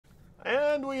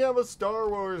And we have a Star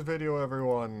Wars video,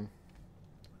 everyone.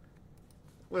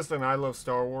 Listen, I love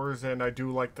Star Wars, and I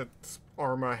do like that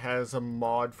Arma has a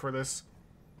mod for this.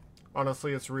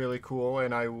 Honestly, it's really cool,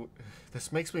 and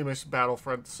this makes me miss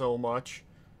Battlefront so much.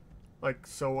 Like,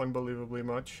 so unbelievably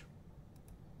much.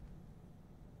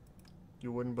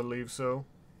 You wouldn't believe so.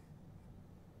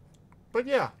 But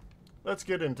yeah, let's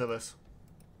get into this.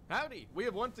 Howdy! We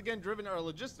have once again driven our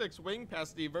logistics wing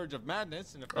past the verge of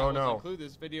madness, and if that was include,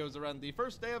 this video is around the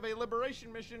first day of a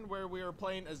liberation mission where we are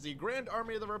playing as the Grand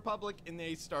Army of the Republic in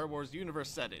a Star Wars universe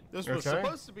setting. This was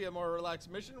supposed to be a more relaxed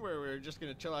mission where we were just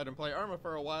going to chill out and play Arma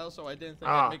for a while, so I didn't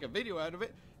think I'd make a video out of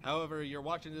it. However, you're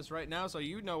watching this right now, so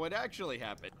you know what actually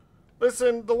happened.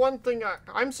 Listen, the one thing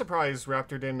I'm surprised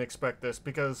Raptor didn't expect this,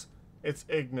 because it's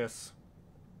Ignis.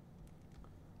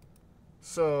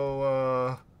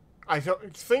 So,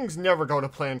 things never go to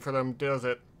plan for them, does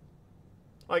it?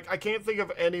 Like, I can't think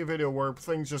of any video where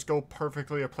things just go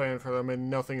perfectly to plan for them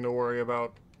and nothing to worry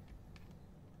about.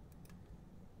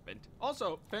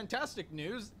 Also, fantastic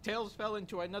news, Tails fell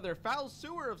into another foul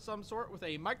sewer of some sort with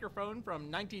a microphone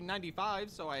from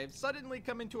 1995, so I have suddenly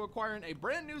come into acquiring a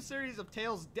brand new series of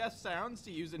Tails death sounds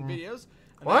to use in videos.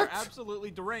 And they're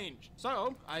absolutely deranged.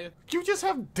 So, You just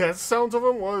have death sounds of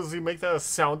him? What, does he make that a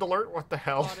sound alert? What the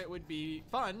hell? I thought it would be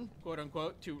fun, quote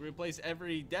unquote, to replace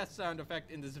every death sound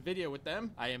effect in this video with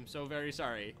them. I am so very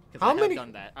sorry, because I have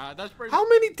done that. How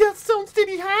many death sounds did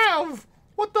he have?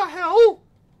 What the hell?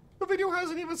 The video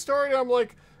hasn't even started. I'm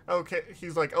like, okay.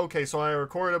 He's like, okay, so I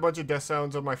recorded a bunch of death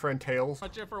sounds of my friend Tails.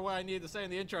 Much for what I needed to say in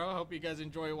the intro. I hope you guys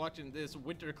enjoy watching this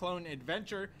winter clone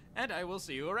adventure, and I will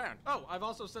see you around. Oh, I've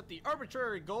also set the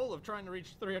arbitrary goal of trying to reach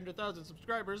 300,000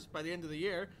 subscribers by the end of the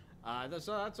year.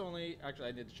 So that's only, actually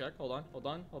I need to check. Hold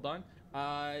on.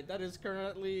 That is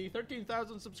currently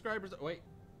 13,000 subscribers. Wait,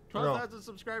 12,000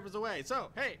 subscribers away. So,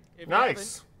 hey, if you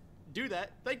haven't, do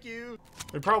that. Thank you.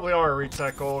 We probably are reach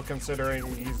that goal considering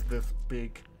he's this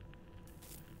big.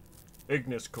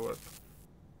 Ignis Corp.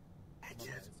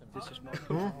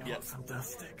 Get some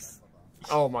dust sticks.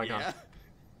 Oh my god.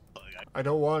 I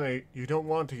don't want to. You don't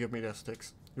want to give me death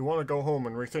sticks. You want to go home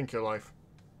and rethink your life.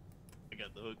 I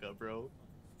got the hookup, bro.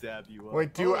 Dab you up.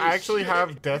 Wait, do you actually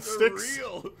have death sticks?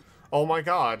 Real. Oh my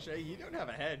god. Shay, you don't have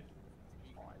a head.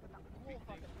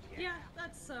 Yeah,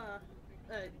 that's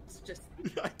it's just.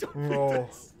 I don't think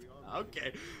that's...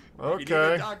 Okay. Okay. If you need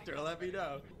a doctor, let me know.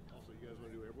 Also, you guys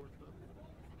want to do airborne stuff?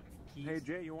 Hey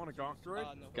Jay, you want a gonk droid?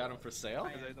 No. Got him for sale?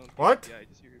 What? Yeah, I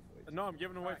just hear your voice. No, I'm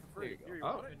giving away for free. Here you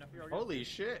Oh, holy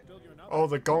shit. Oh,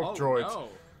 the gonk droids. No.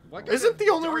 What Isn't the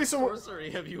only reason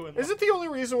Isn't the only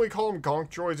reason we call them gonk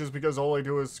droids is because all they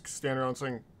do is stand around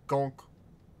saying gonk?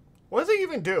 What do they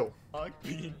even do?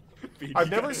 I've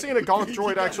never seen a gonk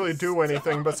droid actually do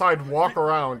anything besides walk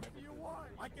around.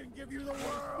 I can give you the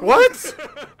world. What?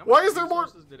 Why is there more?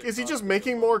 Is he just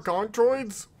making more gonk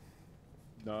droids?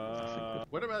 No.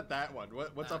 What about that one?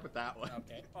 What's up with that one?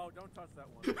 Okay. Oh, don't touch that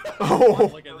one. Oh.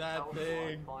 Look at that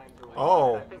thing.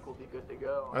 Oh. I think we'll be good to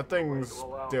go. That thing's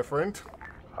different.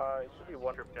 It should be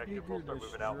wonder protection. We'll start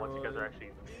moving out once you guys are actually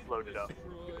loaded up.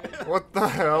 What the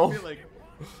hell?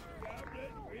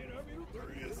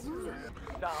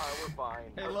 Nah, we're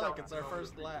fine. Hey, look, it's our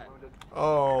first lap.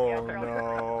 Oh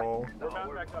no. We're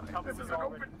bound back up. This is an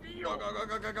open field.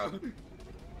 Go.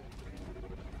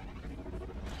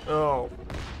 Oh.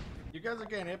 You guys are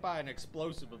getting hit by an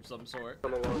explosive of some sort.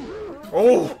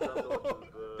 Oh.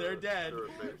 They're dead.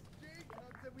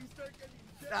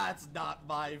 That's not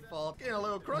my fault. Getting a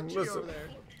little crunchy over there.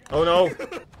 Oh no.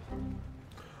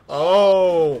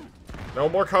 Oh. No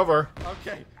more cover.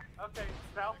 Okay. Okay,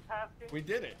 south tasking. We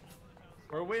did it.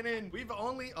 We're winning. We've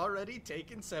only already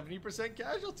taken 70%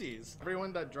 casualties.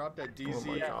 Everyone that dropped at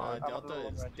DC Delta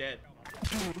is dead.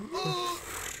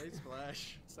 Face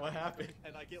splash. What happened?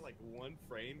 And I get like one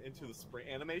frame into the spray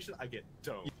animation, I get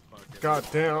domed. God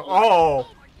damn. Oh.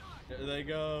 There they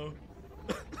go.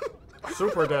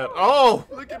 Super dead. Oh.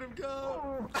 Look at him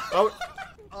go. Oh.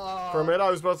 Oh. For a minute,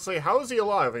 I was about to say, how is he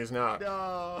alive? He's not.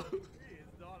 No. He is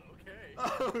not okay.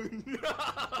 Oh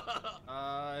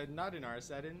no. Not in our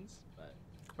settings, but.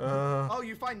 Oh,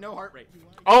 you find no heart rate.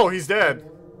 Oh, he's dead.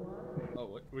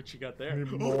 Oh, what you got there?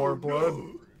 More blood.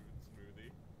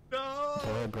 No.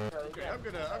 Okay,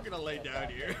 I'm gonna lay down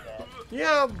here.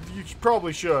 Yeah, you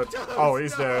probably should. Oh,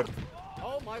 he's dead.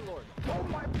 Oh my lord.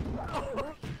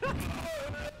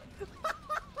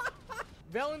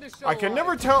 I can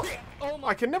never tell.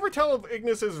 I can never tell if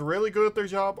Ignis is really good at their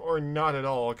job or not at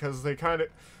all,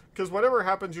 because whatever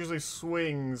happens usually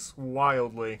swings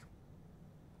wildly.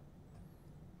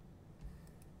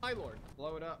 My lord,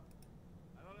 blow it up.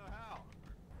 I don't know how.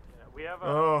 Yeah, we have a.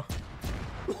 Oh.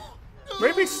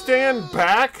 Maybe stand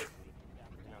back?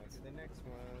 On to the next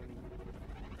one.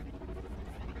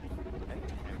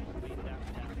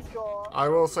 I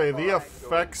will say, the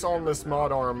effects on this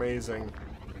mod are amazing.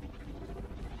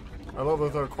 I love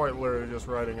that they're quite literally just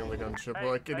riding in the gunship.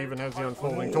 Like, it even has the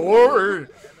unfolding tour!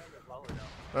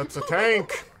 That's a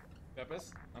tank!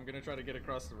 Peppus, I'm gonna try to get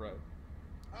across the road.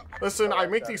 Listen, I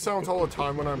make these sounds all the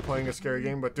time when I'm playing a scary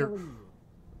game, but they're... I'm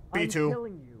B2.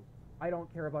 killing you. I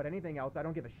don't care about anything else. I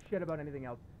don't give a shit about anything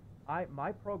else.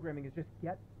 My programming is just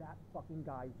get that fucking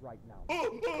guy right now.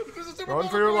 Oh, there's a super Run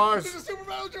for your lives! There's a super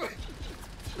battle droid!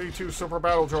 B2 Super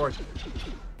Battle Droid.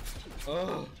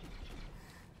 Oh.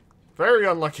 Very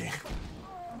unlucky.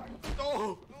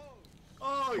 Oh.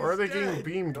 Oh, Where are they getting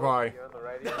beamed by?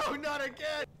 No, not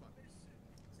again!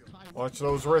 Watch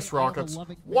those wrist rockets.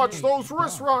 Watch those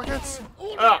wrist rockets!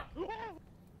 Ah!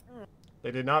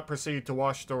 They did not proceed to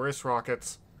watch the wrist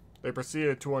rockets. They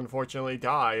proceeded to unfortunately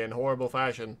die in horrible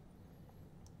fashion.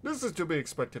 This is to be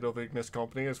expected of Ignis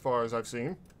Company as far as I've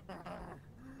seen.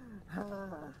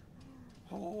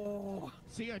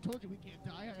 See, I told you we can't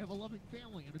die. I have a loving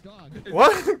family and a dog.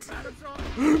 What?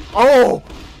 Oh!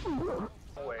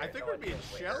 I think we're being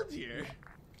shelled here.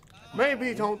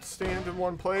 Maybe don't stand in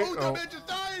one place. Oh, Oh. the man just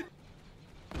died!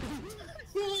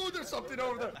 Oh, there's something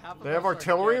over there. They have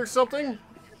artillery or something?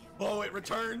 Oh, it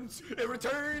returns! It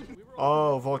returns!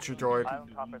 Oh, Vulture Droid.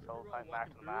 Island toppers will find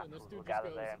maximum mass. We'll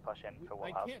gather there and push in for I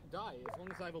Will Hub. can't die as long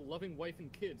as I have a loving wife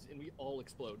and kids, and we all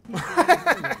explode. You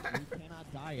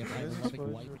cannot die if I have a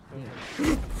loving wife and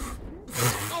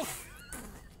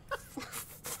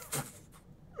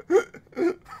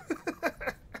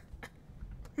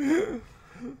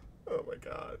Oh my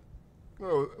god.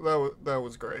 Oh, that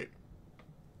was great.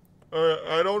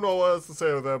 I don't know what else to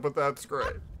say with that, but that's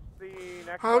great. The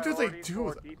next How do they priority do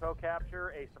for that? Depot capture,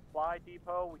 a supply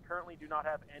depot. We currently do not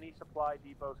have any supply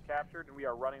depots captured, and we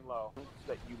are running low.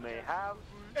 That you may have.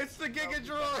 It's the Giga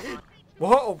Droid!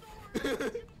 Whoa!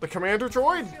 The Commander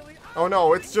Droid? Oh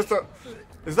no, it's just a...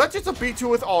 Is that just a B2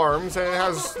 with arms and it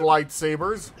has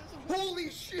lightsabers? Holy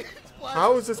shit!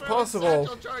 How is this possible?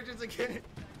 Satchel charges again.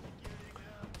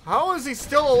 How is he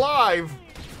still alive?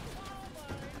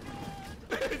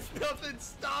 There's nothing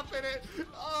stopping it.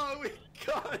 Oh, we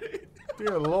got it.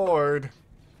 Dear Lord.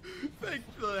 Thank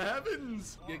the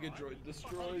heavens. Giga Droid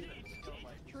destroyed.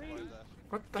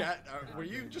 What the... Cat, were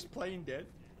you just plain dead?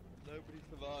 Nobody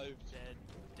survived.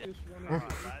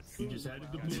 He just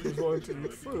wanted to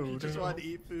eat food. Just wanted to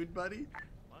eat food, buddy?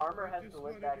 Armor has to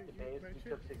look back to base. We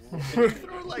took You significant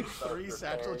threw like 3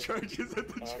 satchel charges at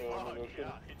the and droid.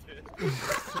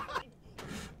 ammunition.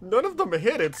 None of them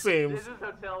hit, it seems. This is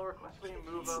hotel requesting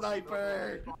move up.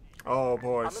 Sniper! Oh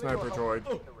boy, Sniper Droid.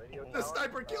 Oh, the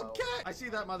sniper killed Cat! I see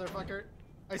that motherfucker.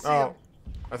 I see Oh, him.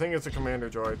 I think it's a Commander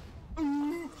Droid.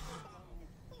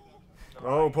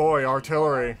 Oh boy,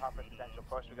 artillery.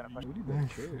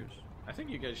 I think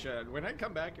you guys should. When I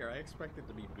come back here, I expect it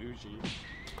to be bougie.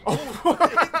 Oh,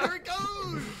 There it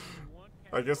goes!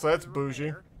 I guess that's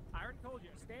bougie. I already told you,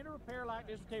 standard repair like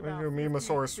this will take Thank about you,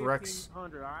 Memosaurus Rex,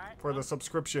 1,500, alright? for the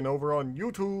subscription over on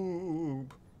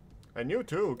YouTube. And you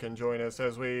too can join us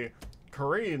as we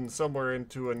careen somewhere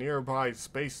into a nearby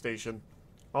space station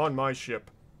on my ship.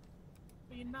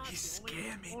 He's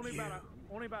scamming only you.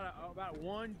 Only about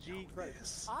 1 G credit.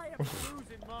 I am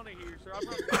losing money here, sir. I'm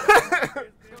not I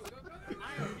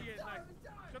am being nice.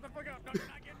 Shut the fuck up. No, you're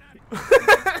not getting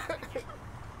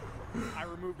that. I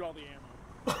removed all the ammo.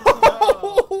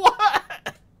 What?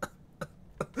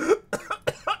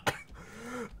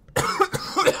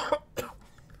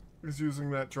 He's using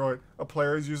that droid. A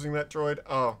player is using that droid?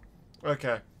 Oh,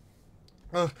 okay.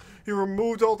 He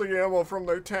removed all the ammo from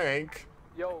their tank.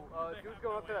 Yo, dude's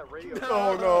going up to that radio.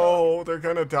 Oh no, they're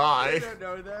gonna I die. don't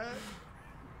know that.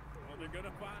 Well, they're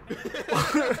gonna find out.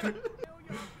 What the hell y'all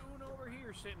doing over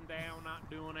here, sitting down, not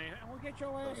doing anything? We'll get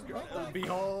your ass in bed.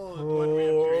 Behold what we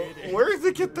have Oh, created. where did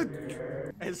they get the...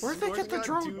 Has where'd they S'mores get the gone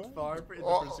drone? too far in the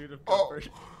Oh, pursuit of oh. comfort?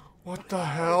 What the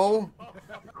hell?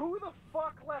 Who the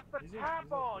fuck left the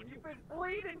tap on? You've been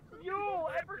bleeding fuel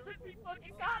ever since we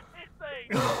fucking got this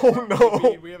thing. Oh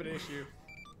no. We have an issue.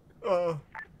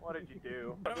 What did you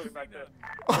do?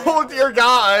 Oh dear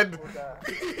God.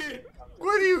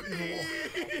 What do you...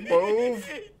 Move.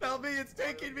 Help me, it's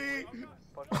taking me.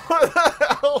 What the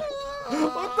hell?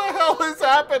 What the hell is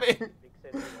happening?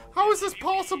 How is this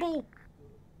possible?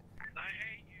 I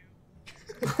hate you.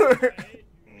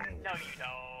 No, you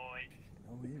don't.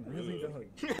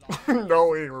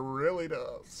 No, he really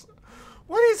does.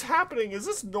 What is happening? Is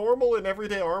this normal in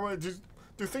everyday Arma? Do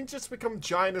things just become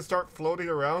giant and start floating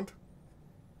around?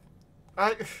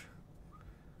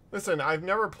 Listen, I've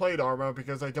never played Arma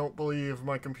because I don't believe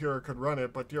my computer could run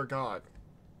it, but dear God.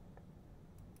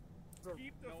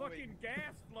 Keep the fucking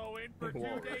gas flowing for 2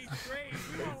 days straight.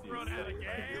 You won't run out of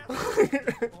gas.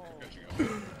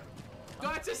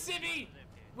 No, it's a civvy!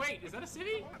 Wait, is that a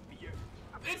civvy?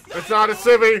 It's not a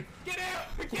civvy! Get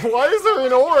out! Why is there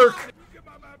an orc?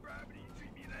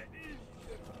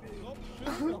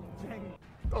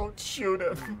 Don't shoot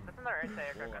him.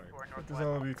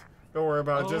 Don't worry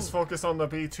about it, just focus on the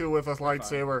B2 with a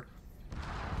lightsaber.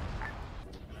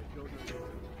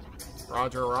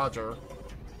 Roger, roger.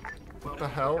 What the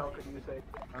hell?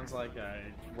 Sounds like a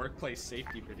workplace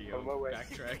safety video.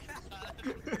 Backtrack.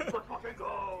 Let's fucking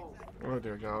go! Oh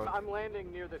dear God. I'm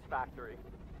landing near this factory.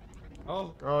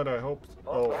 Oh. God, I hope.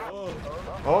 Oh.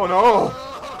 Oh no!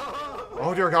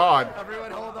 Oh dear God. Everyone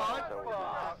hold on.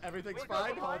 Everything's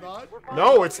fine, hold on.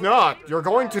 No, it's not. You're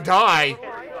going to die.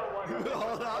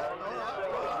 Hold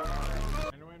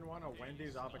on. Anyone want a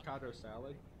Wendy's avocado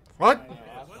salad? What?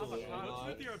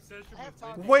 What's your obsession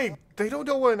with Wait, they don't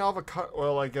know what an avocado.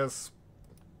 Well, I guess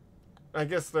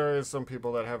there is some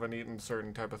people that haven't eaten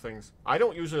certain type of things. I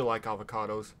don't usually like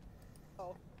avocados.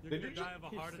 You're gonna die of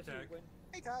a heart attack.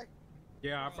 Hey, Ty.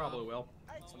 Yeah, I probably will.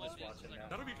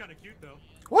 That'll be kind of cute, though.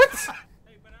 What?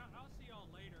 Hey, but I'll see y'all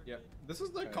later. Yeah, this is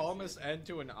the calmest end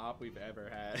to an op we've ever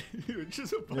had.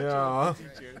 Just a bunch Yeah. of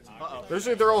teachers.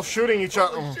 Uh-oh. They're all shooting each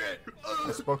other. Holy shit!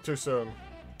 I spoke too soon.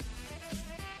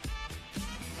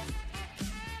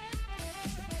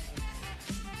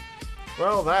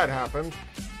 Well, that happened.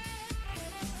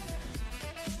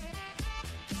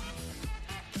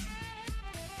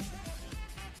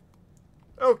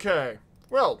 Okay.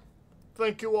 Well,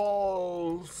 thank you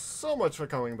all so much for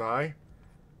coming by.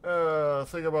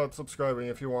 Think about subscribing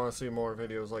if you want to see more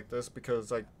videos like this,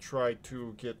 because I try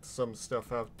to get some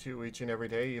stuff out to you each and every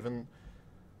day, even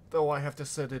though I have to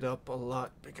set it up a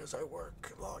lot because I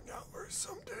work long hours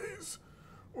some days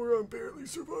where I'm barely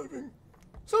surviving.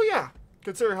 So yeah,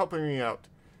 consider helping me out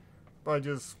by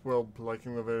just, well,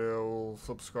 liking the video,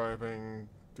 subscribing,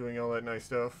 doing all that nice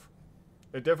stuff.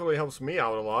 It definitely helps me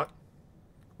out a lot,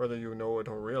 whether you know it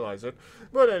or realize it.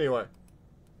 But anyway,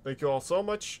 thank you all so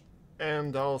much,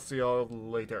 and I'll see y'all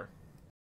later.